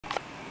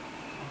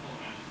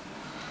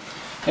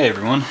Hey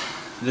everyone,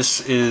 this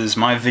is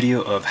my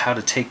video of how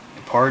to take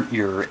apart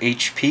your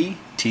HP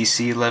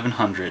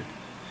TC1100.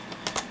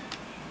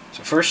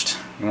 So first,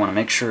 you want to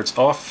make sure it's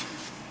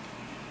off.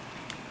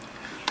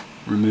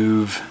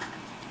 Remove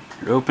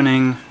your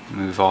opening,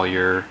 remove all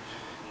your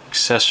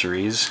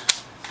accessories,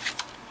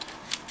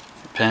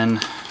 your pen,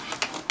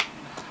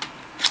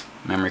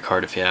 memory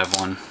card if you have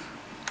one,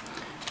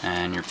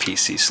 and your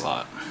PC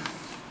slot.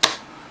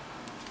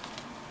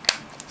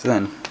 So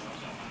then,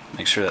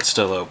 make sure that's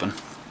still open.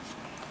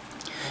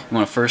 You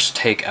want to first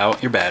take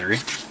out your battery.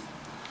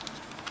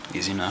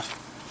 Easy enough.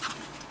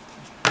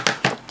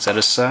 Set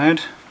aside.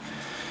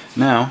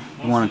 Now,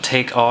 you want to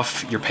take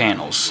off your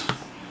panels.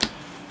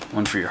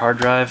 One for your hard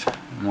drive,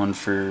 and one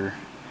for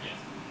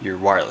your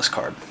wireless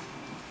card.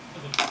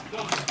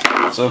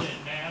 So,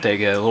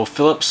 take a little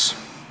Phillips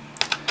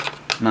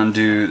and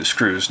undo the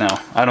screws.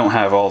 Now, I don't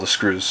have all the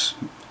screws,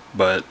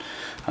 but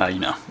you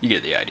know, you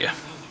get the idea.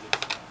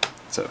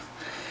 So,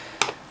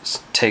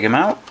 just take them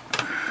out.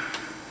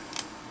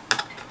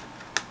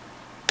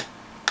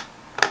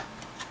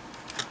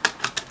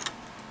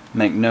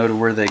 Make note of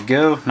where they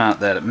go, not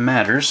that it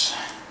matters.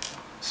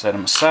 Set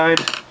them aside.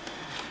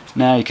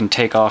 Now you can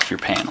take off your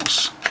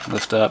panels.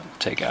 Lift up,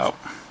 take out.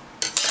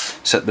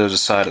 Set those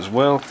aside as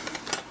well.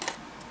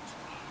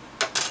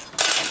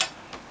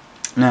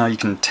 Now you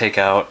can take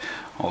out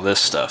all this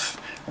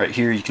stuff. Right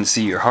here you can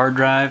see your hard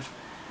drive,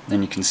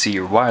 then you can see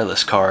your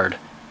wireless card,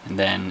 and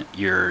then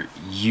your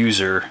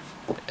user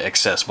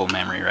accessible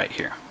memory right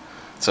here.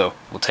 So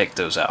we'll take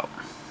those out.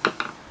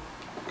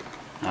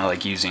 I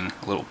like using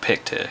a little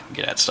pick to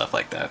get at stuff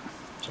like that.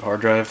 So hard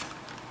drive,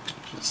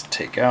 just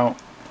take out,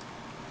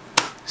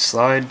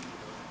 slide,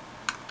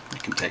 you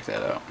can take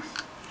that out.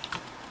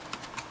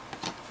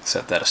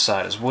 Set that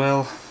aside as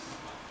well.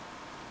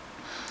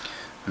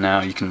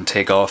 Now you can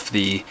take off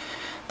the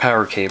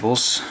power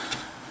cables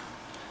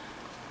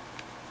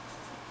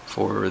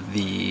for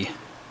the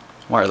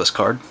wireless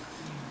card.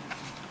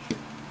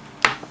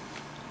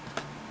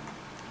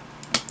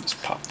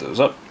 Just pop those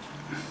up.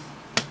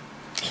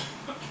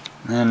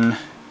 Then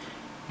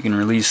you can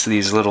release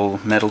these little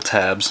metal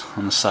tabs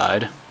on the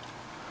side.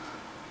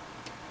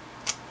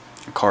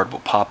 Your card will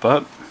pop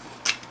up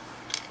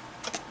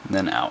and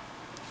then out.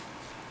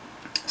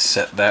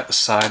 Set that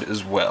aside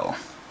as well.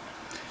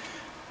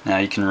 Now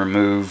you can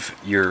remove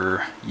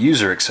your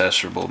user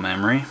accessible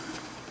memory.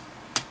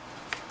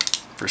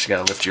 First you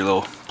gotta lift your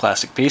little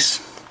plastic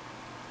piece.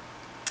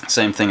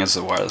 Same thing as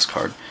the wireless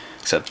card,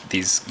 except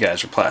these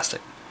guys are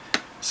plastic.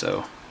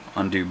 So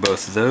undo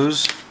both of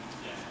those.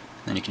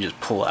 Then you can just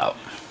pull out.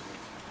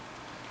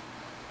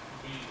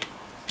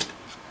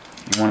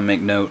 You want to make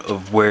note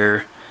of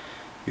where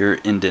your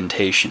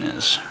indentation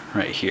is,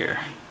 right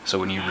here. So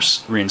when you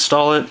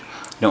reinstall it,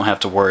 you don't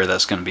have to worry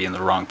that's going to be in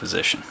the wrong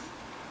position.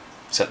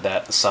 Set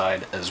that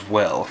aside as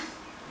well.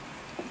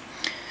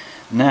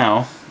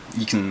 Now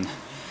you can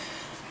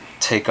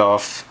take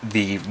off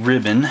the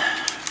ribbon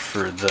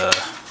for the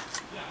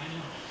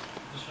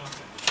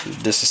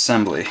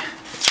disassembly.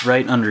 It's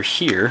right under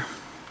here.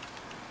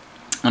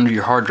 Under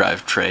your hard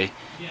drive tray,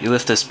 you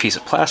lift this piece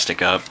of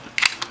plastic up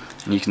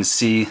and you can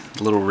see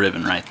the little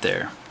ribbon right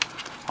there.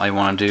 All you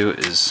want to do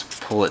is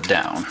pull it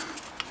down.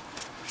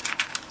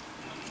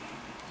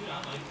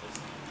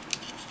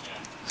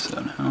 So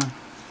now,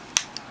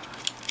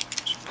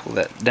 just pull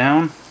that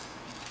down.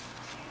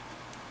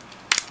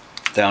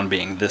 Down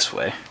being this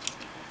way.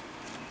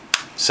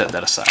 Set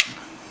that aside.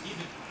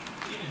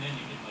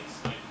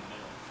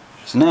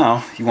 So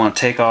now you want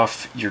to take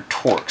off your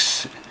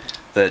Torx.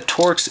 The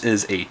Torx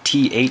is a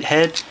T8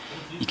 head.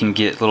 You can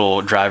get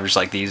little drivers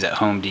like these at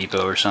Home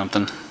Depot or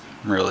something.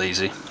 Real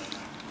easy.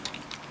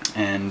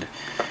 And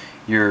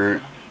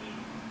your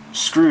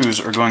screws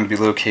are going to be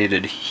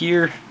located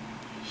here,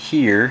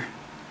 here,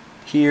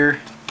 here,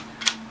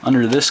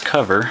 under this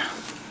cover.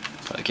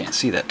 I can't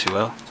see that too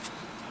well.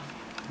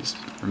 Just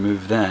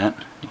remove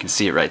that. You can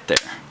see it right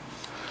there.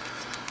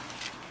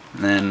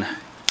 And then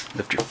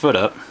lift your foot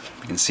up.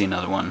 You can see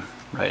another one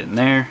right in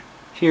there,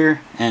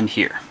 here, and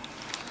here.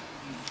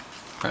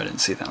 I didn't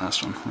see that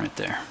last one right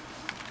there.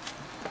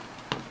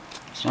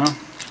 So,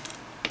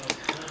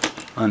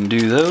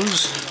 undo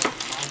those.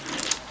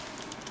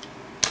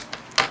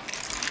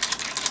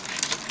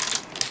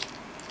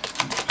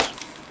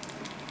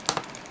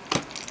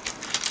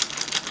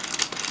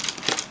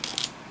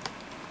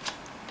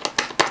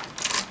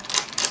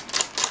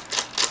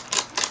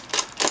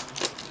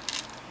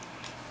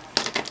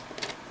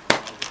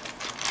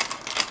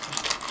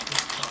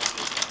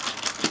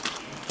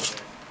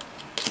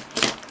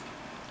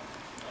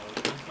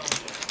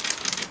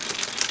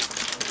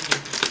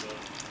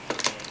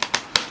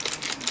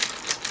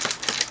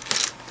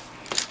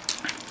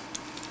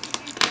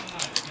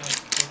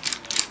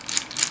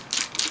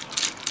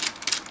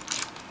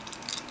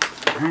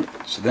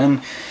 So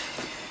then,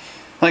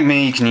 like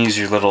me, you can use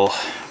your little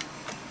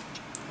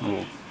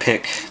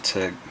pick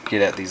to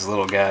get at these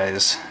little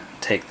guys,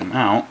 take them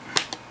out,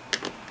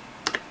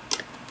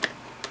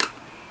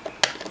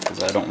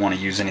 because I don't want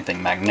to use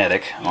anything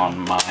magnetic on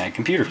my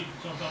computer.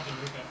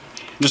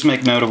 Just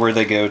make note of where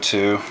they go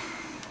to.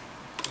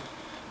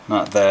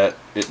 Not that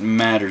it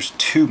matters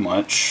too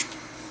much,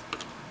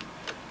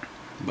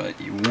 but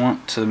you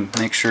want to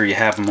make sure you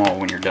have them all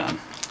when you're done.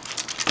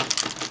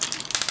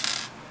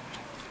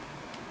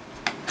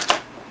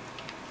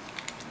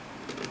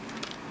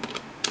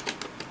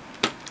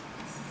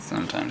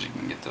 Sometimes you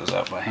can get those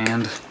out by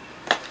hand,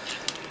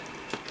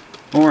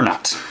 or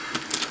not.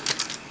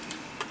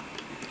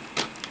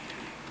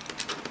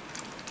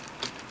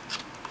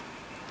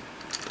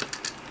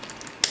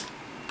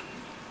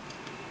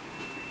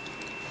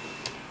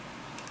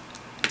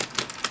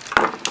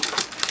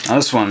 Now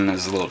this one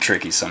is a little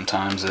tricky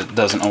sometimes. It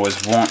doesn't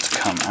always want to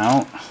come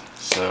out,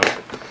 so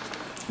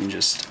you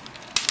just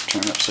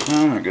turn it upside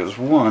down. There goes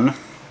one.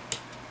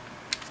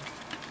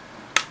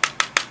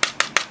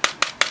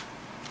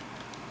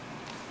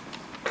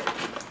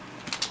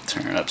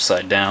 Turn it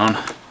upside down.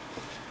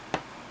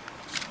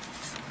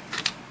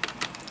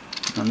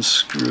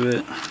 Unscrew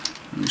it.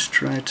 At least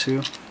try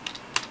to.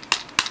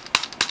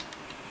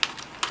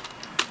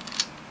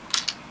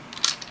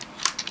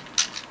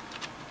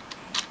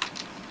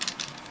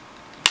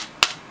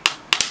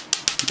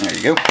 There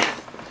you go.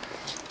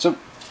 So,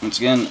 once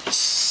again,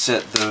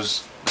 set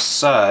those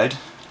aside.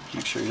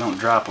 Make sure you don't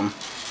drop them.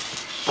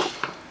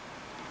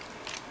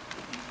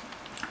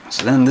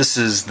 So then this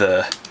is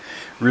the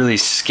really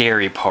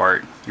scary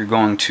part. You're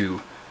going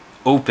to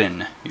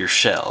open your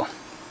shell.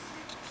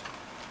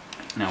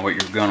 Now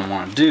what you're going to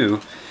want to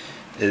do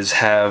is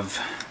have,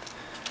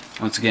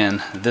 once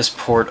again, this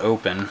port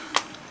open,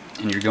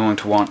 and you're going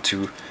to want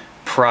to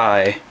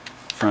pry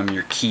from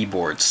your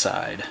keyboard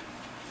side.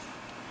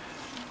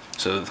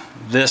 So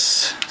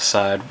this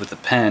side with the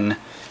pen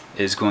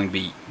is going to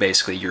be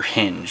basically your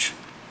hinge.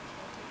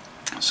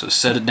 So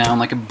set it down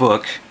like a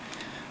book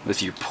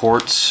with your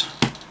ports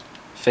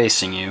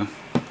facing you,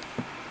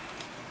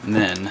 and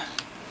then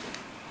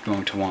you're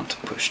going to want to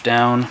push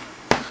down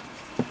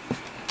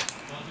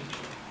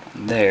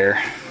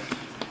there.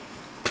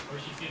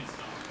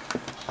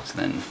 So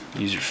then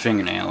use your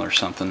fingernail or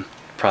something to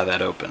pry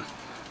that open.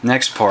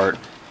 Next part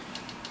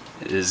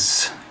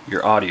is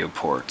your audio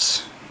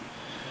ports.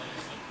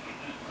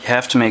 You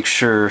have to make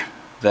sure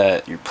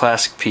that your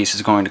plastic piece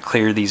is going to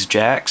clear these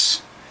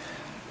jacks.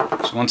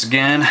 So once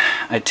again,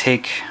 I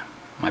take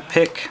my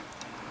pick,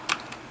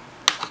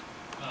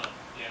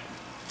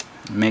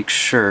 and make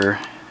sure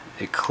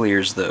it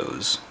clears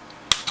those.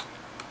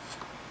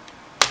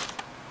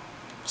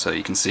 So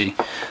you can see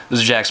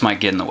those jacks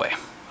might get in the way.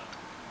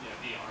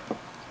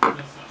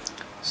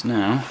 So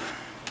now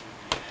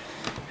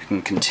you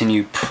can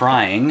continue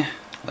prying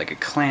like a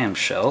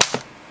clamshell.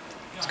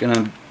 It's going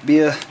to be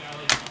a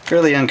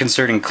fairly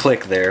unconcerning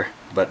click there,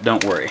 but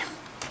don't worry.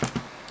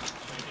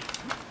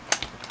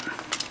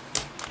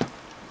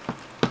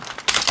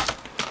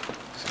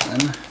 So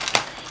then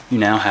you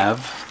now have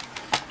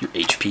your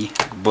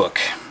HP book.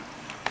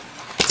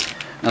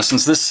 Now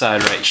since this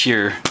side right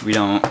here, we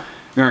aren't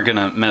going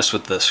to mess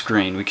with the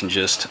screen, we can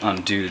just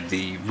undo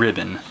the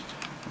ribbon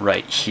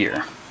right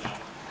here.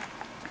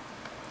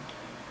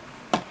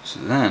 So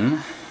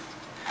then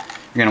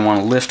you're going to want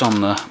to lift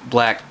on the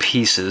black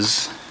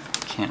pieces.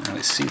 Can't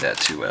really see that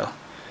too well,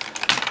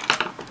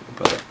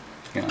 but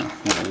you're going to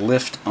want to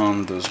lift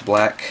on those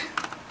black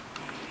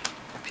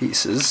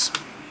pieces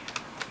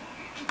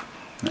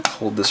and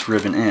hold this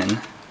ribbon in,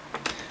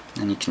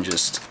 and you can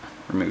just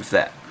remove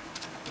that.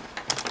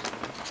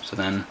 So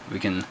then we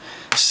can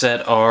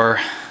set our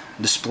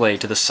display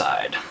to the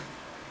side.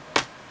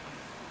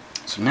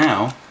 So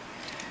now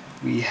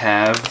we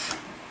have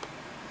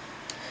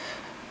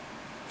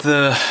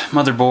the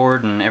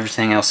motherboard and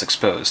everything else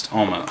exposed,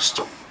 almost.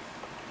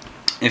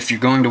 If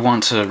you're going to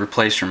want to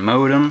replace your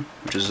modem,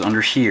 which is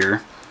under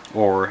here,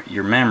 or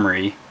your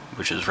memory,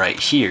 which is right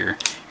here,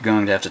 you're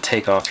going to have to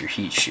take off your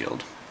heat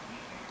shield.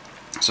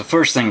 So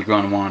first thing you're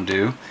going to want to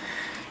do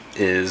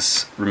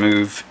is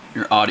remove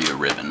your audio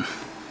ribbon.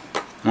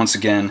 Once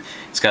again,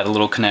 it's got a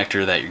little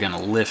connector that you're going to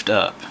lift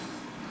up.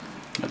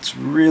 It's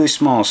really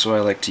small, so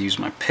I like to use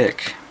my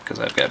pick because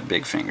I've got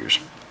big fingers.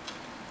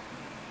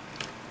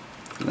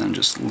 So then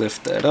just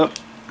lift that up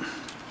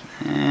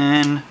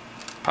and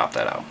pop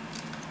that out.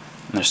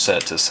 And just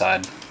set it to the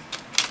side.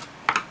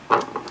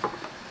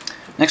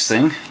 Next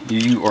thing,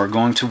 you are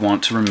going to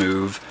want to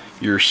remove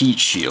your heat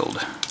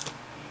shield.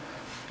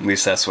 At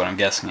least that's what I'm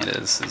guessing it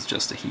is. It's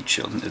just a heat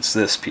shield. It's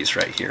this piece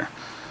right here.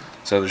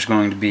 So there's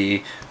going to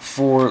be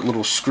 4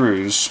 little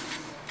screws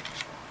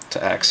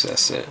to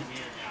access it.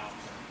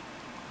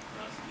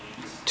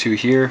 2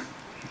 here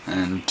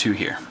and 2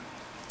 here.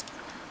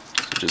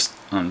 So just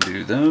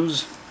undo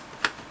those.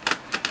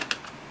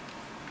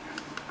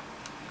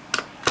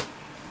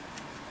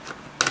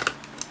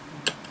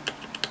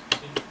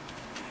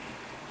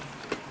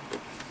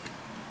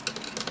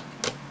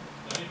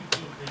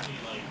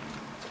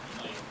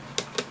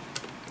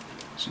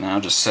 So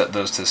now just set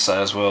those to the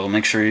side as well.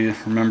 Make sure you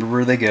remember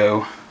where they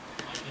go.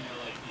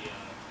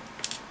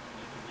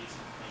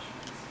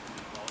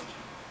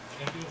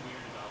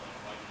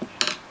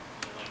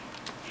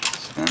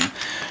 So then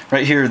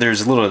Right here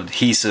there's a little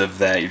adhesive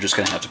that you're just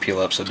going to have to peel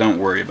up, so don't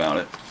worry about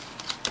it.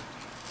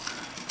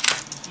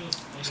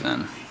 So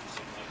then,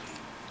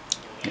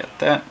 get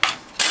that.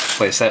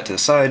 Place that to the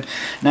side.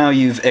 Now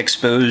you've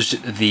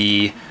exposed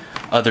the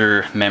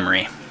other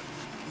memory.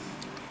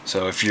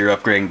 So if you're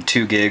upgrading to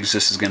 2 gigs,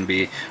 this is going to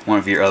be one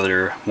of your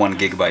other 1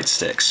 gigabyte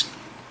sticks.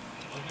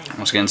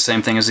 Once again,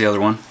 same thing as the other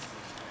one.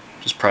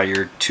 Just pry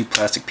your 2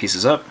 plastic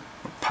pieces up,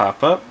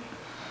 pop up,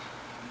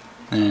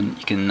 and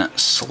you can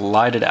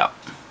slide it out.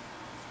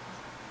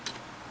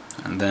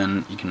 And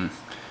then you can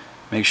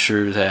make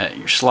sure that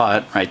your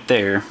slot right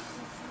there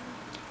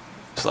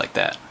is like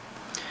that.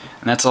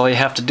 And that's all you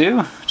have to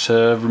do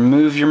to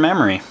remove your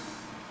memory.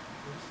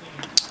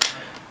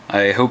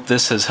 I hope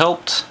this has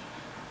helped,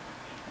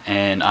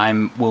 and I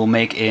will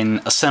make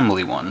an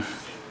assembly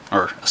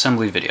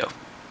video.